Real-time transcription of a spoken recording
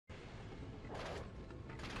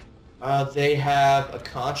They have a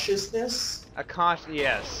consciousness.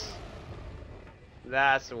 Yes.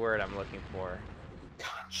 That's the word I'm looking for.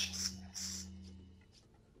 Consciousness.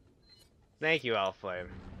 Thank you, Alflame.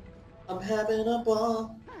 I'm having a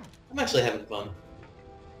ball. I'm actually having fun.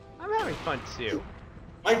 I'm having fun too.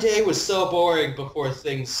 My day was so boring before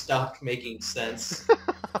things stopped making sense.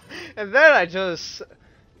 and then I just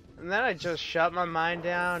shut my mind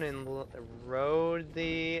down and rode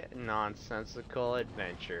the nonsensical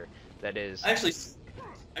adventure that is. I actually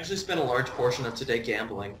spent a large portion of today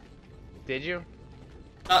gambling. Did you?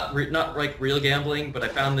 Not like real gambling, but I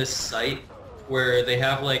found this site where they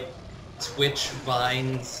have like Twitch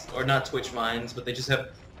Vines, or not Twitch Vines, but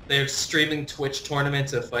they're streaming Twitch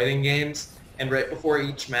tournaments of fighting games, and right before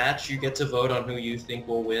each match you get to vote on who you think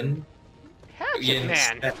will win. Hatchet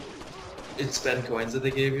Man! It's spend coins that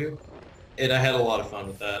they gave you, and I had a lot of fun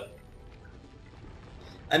with that.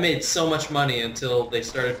 I made so much money until they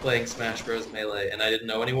started playing Smash Bros. Melee, and I didn't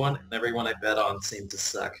know anyone, and everyone I bet on seemed to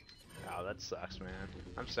suck. Oh, that sucks, man.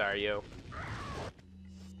 I'm sorry, yo.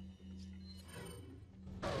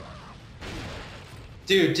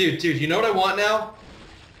 Dude, you know what I want now?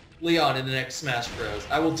 Leon in the next Smash Bros.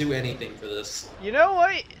 I will do anything for this. You know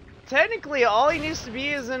what? Technically, all he needs to be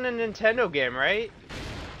is in a Nintendo game, right?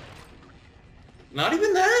 Not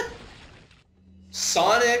even that?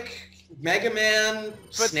 Sonic, Mega Man,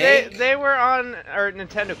 but Snake? they were on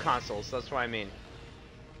Nintendo consoles, that's what I mean.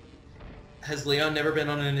 Has Leon never been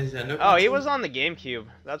on a Nintendo console? Oh, he was on the GameCube.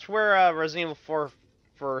 That's where Resident Evil 4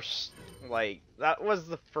 first, like, that was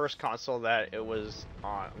the first console that it was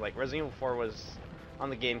on. Like, Resident Evil 4 was on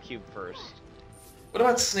the GameCube first. What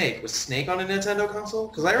about Snake? Was Snake on a Nintendo console?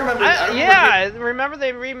 Because I remember... remember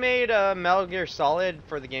they remade Metal Gear Solid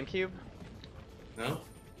for the GameCube? No?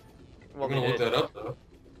 Well, I'm gonna look that up, though.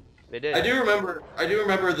 They did. I do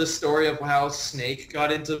remember the story of how Snake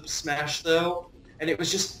got into Smash, though. And it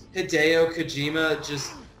was just Hideo Kojima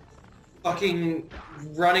just fucking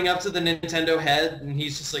running up to the Nintendo head, and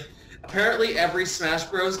he's just like, apparently every Smash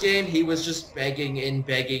Bros. Game, he was just begging and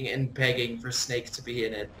begging and begging for Snake to be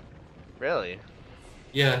in it. Really?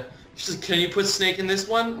 Yeah. She's like, can you put Snake in this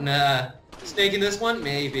one? Nah. Snake in this one?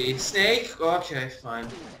 Maybe. Snake? Okay, fine.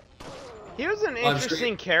 He was an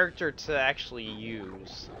interesting character to actually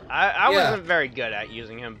use. I wasn't very good at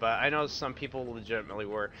using him, but I know some people legitimately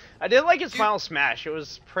were. I did like his Final Smash. It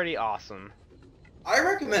was pretty awesome. I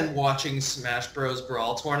recommend watching Smash Bros.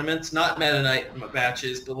 Brawl tournaments, not Meta Knight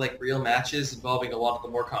matches, but like real matches involving a lot of the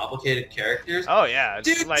more complicated characters. Oh yeah,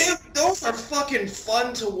 dude, those are fucking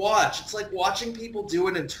fun to watch. It's like watching people do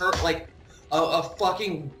a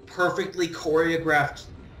fucking perfectly choreographed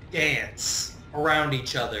dance around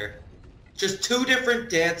each other. Just two different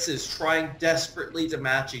dances trying desperately to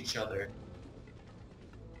match each other.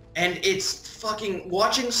 And it's fucking...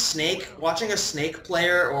 Watching a Snake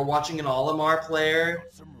player or watching an Olimar player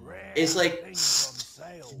is like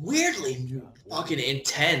weirdly fucking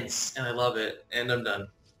intense, and I love it. And I'm done.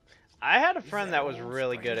 I had a friend that was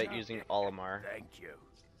really good at using Olimar. Thank you.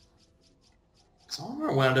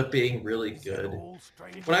 Olimar wound up being really good.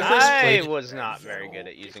 When I was not very good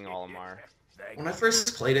at using Olimar. When I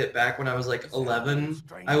first played it back when I was like 11,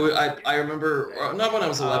 I remember, not when I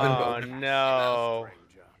was 11, but... Oh no.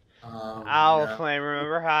 Flame,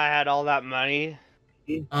 remember how I had all that money?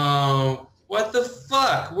 Oh, what the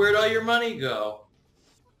fuck? Where'd all your money go?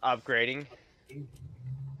 Upgrading.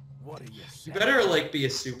 What are you better like be a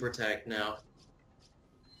super tech now.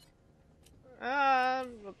 I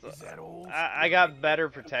got better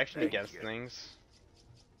protection against things.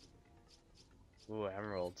 Ooh,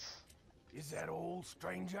 emeralds. Is that all,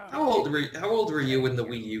 stranger? How old were you when the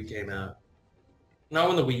Wii U came out? Not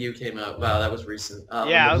when the Wii U came out. Wow, that was recent.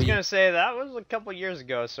 Yeah, I was gonna say that was a couple years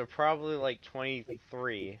ago, so probably like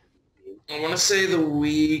 23. I want to say the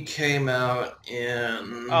Wii came out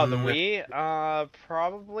in... Oh, the Wii?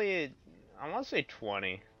 Probably... I want to say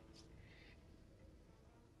 20.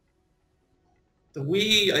 The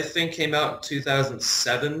Wii, I think, came out in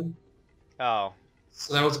 2007. Oh.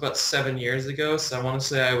 So that was about 7 years ago, so I want to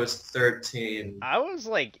say I was 13. I was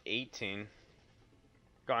like 18.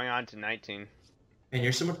 Going on to 19. And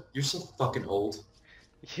you're so fucking old.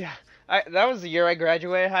 Yeah, that was the year I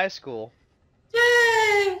graduated high school.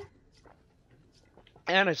 Yay!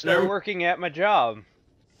 And I started working at my job.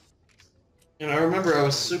 And I remember I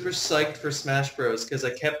was super psyched for Smash Bros. Because I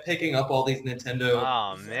kept picking up all these Nintendo...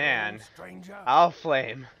 Oh, man.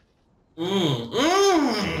 Flame.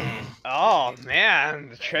 Oh, man.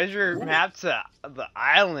 The treasure map to the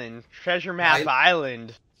island. Treasure map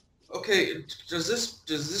island. Okay, does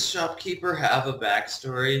this shopkeeper have a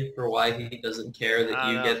backstory for why he doesn't care that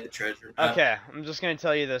you get the treasure map? Okay, I'm just gonna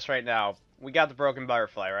tell you this right now. We got the broken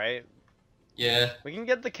butterfly, right? Yeah. We can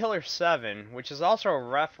get the Killer 7, which is also a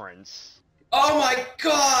reference. Oh my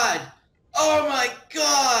god! Oh my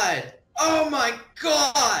god! Oh my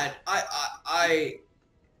god!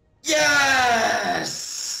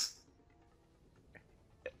 Yes!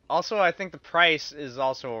 Also, I think the price is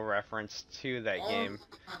also a reference to that game.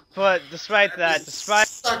 But despite that,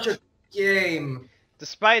 such a game.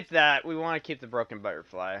 Despite that, we want to keep the broken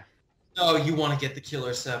butterfly. No, you want to get the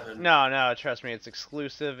Killer 7. No, trust me, it's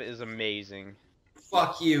exclusive, is amazing.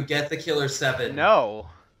 Fuck you, get the Killer 7. No.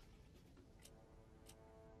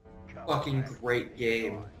 Fucking great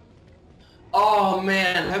game. Oh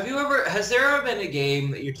man, has there ever been a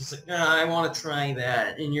game that you're just like, nah, I want to try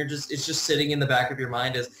that, and it's just sitting in the back of your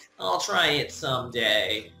mind as, I'll try it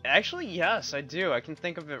someday. Actually, yes, I do. I can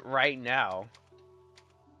think of it right now.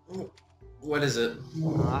 What is it?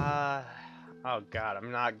 Oh god,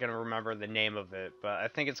 I'm not gonna remember the name of it, but I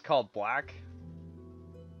think it's called Black.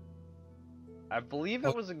 I believe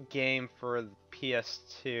it was a game for the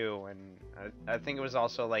PS2, and I think it was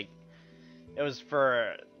also like, it was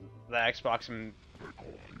for the Xbox and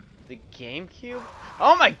the GameCube.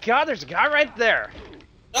 Oh my god, there's a guy right there!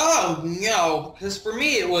 Oh no, because for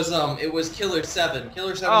me it was Killer 7.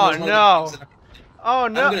 Killer 7 oh was one no. of the Oh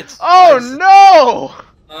no! Oh no!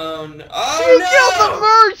 Oh no! Oh, you killed the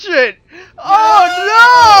merchant! Oh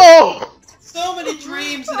no! So many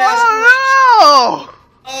dreams and aspirations! Oh no!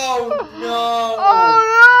 Oh no!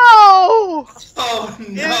 Oh no! Oh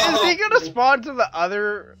no! Is he gonna spawn to the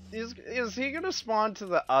other? Is he gonna spawn to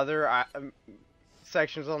the other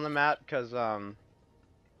sections on the map? Cause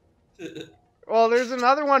well, there's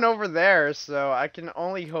another one over there, so I can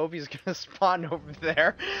only hope he's gonna spawn over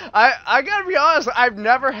there. I gotta be honest, I've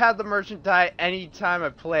never had the merchant die any time I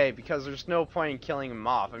play because there's no point in killing him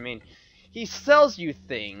off. I mean, he sells you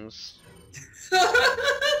things.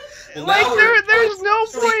 Well, like there's no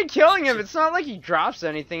point in killing him. It's not like he drops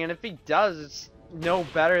anything, and if he does, it's no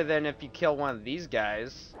better than if you kill one of these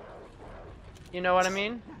guys. You know what I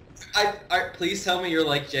mean? Please tell me you're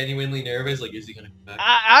like genuinely nervous. Like, is he gonna come back?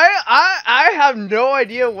 I have no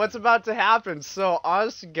idea what's about to happen. So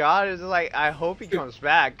honest to God, it's like I hope he comes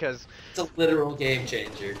back because it's a literal game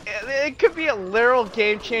changer. It could be a literal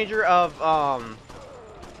game changer of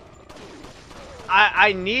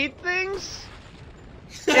I need things.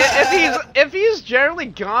 if he's generally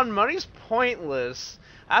gone, money's pointless.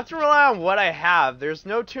 I have to rely on what I have. There's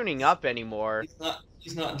no tuning up anymore.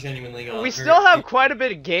 He's not genuinely gone. We still have quite a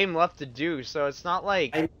bit of game left to do, so it's not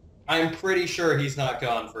like I'm pretty sure he's not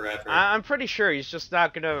gone forever. I'm pretty sure he's just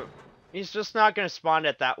not gonna spawn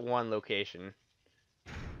at that one location.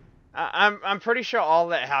 I'm pretty sure all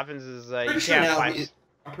that happens is you can't find.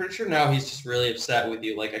 I'm pretty sure now he's just really upset with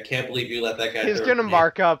you. Like, I can't believe you let that guy. He's gonna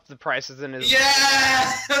mark up the prices in his. Yeah,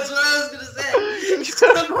 that's what I was gonna say. He's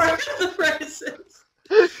gonna mark up the prices.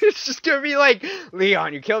 It's just gonna be like,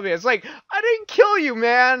 Leon, you killed me. It's like, I didn't kill you,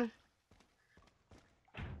 man.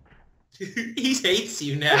 He hates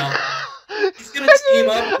you now. He's gonna team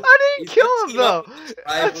up. I didn't kill him though.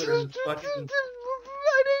 I didn't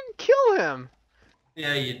kill him.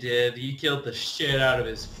 Yeah, you did. You killed the shit out of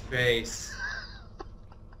his face.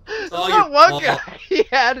 It's all that one guy he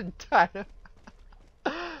had in time.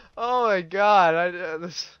 Oh my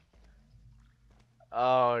god!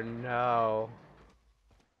 Oh no!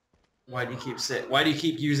 Why do you keep Why do you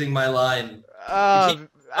keep using my line?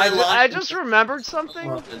 I just remembered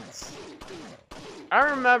something. I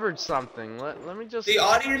remembered something. Let me just. The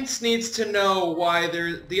audience needs to know why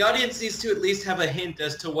the audience needs to at least have a hint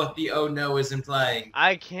as to what the oh no is implying.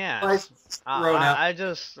 I can't. I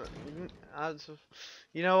just.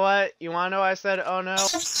 You know what? You wanna know why I said oh no?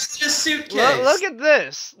 Just suitcase. Look at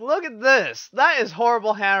this. Look at this. That is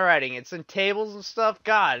horrible handwriting. It's in tables and stuff.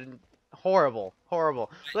 God, horrible,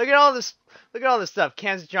 horrible. Look at all this. Look at all this stuff.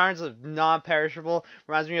 Cans, jars of non-perishable.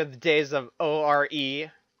 Reminds me of the days of ORE.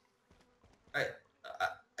 Did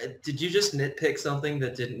you just nitpick something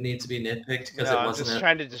that didn't need to be nitpicked because it wasn't? I'm just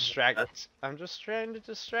trying to distract. I'm just trying to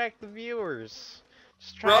distract the viewers.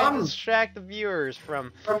 Just trying to distract the viewers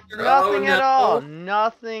from nothing at all.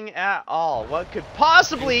 Nothing at all. What could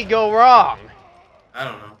possibly go wrong? I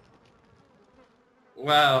don't know.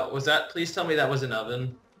 Wow, was that? Please tell me that was an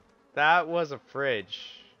oven. That was a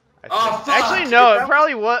fridge. Oh, fuck! Actually, no. It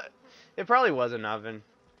probably was. It probably was an oven.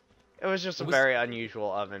 It was just a very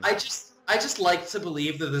unusual oven. I just like to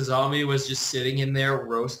believe that the zombie was just sitting in there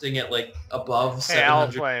roasting at like above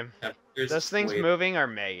 700 flame. Those things moving are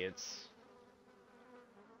maggots.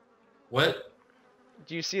 What?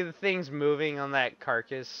 Do you see the things moving on that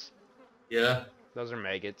carcass? Yeah. Those are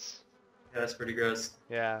maggots. Yeah, that's pretty gross.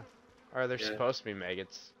 Yeah. Or they're Yeah. supposed to be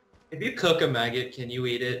maggots. If you cook a maggot, can you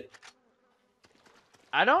eat it?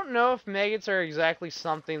 I don't know if maggots are exactly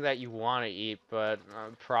something that you want to eat, but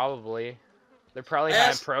probably. They're probably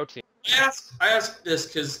high in protein. I asked this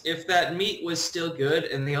because if that meat was still good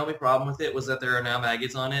and the only problem with it was that there are now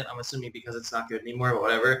maggots on it, I'm assuming because it's not good anymore, but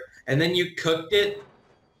whatever, and then you cooked it,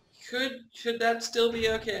 should that still be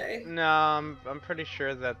okay? No, I'm pretty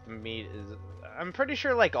sure that the meat is... I'm pretty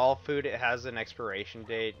sure, like all food, it has an expiration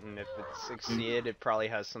date, and if it's exceeded, it probably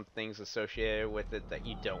has some things associated with it that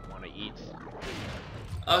you don't want to eat.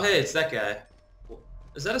 Oh, hey, it's that guy.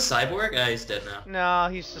 Is that a cyborg? Ah, he's dead now.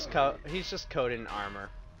 No, he's just coated in armor.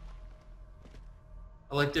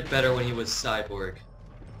 I liked it better when he was cyborg.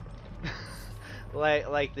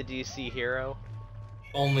 like the DC hero.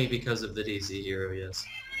 Only because of the DC hero, yes.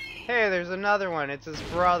 Hey, there's another one. It's his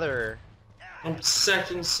brother.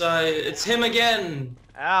 Second side. It's him again!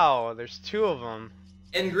 Ow, there's two of them.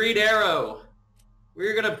 And Green Arrow.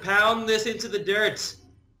 We're gonna pound this into the dirt.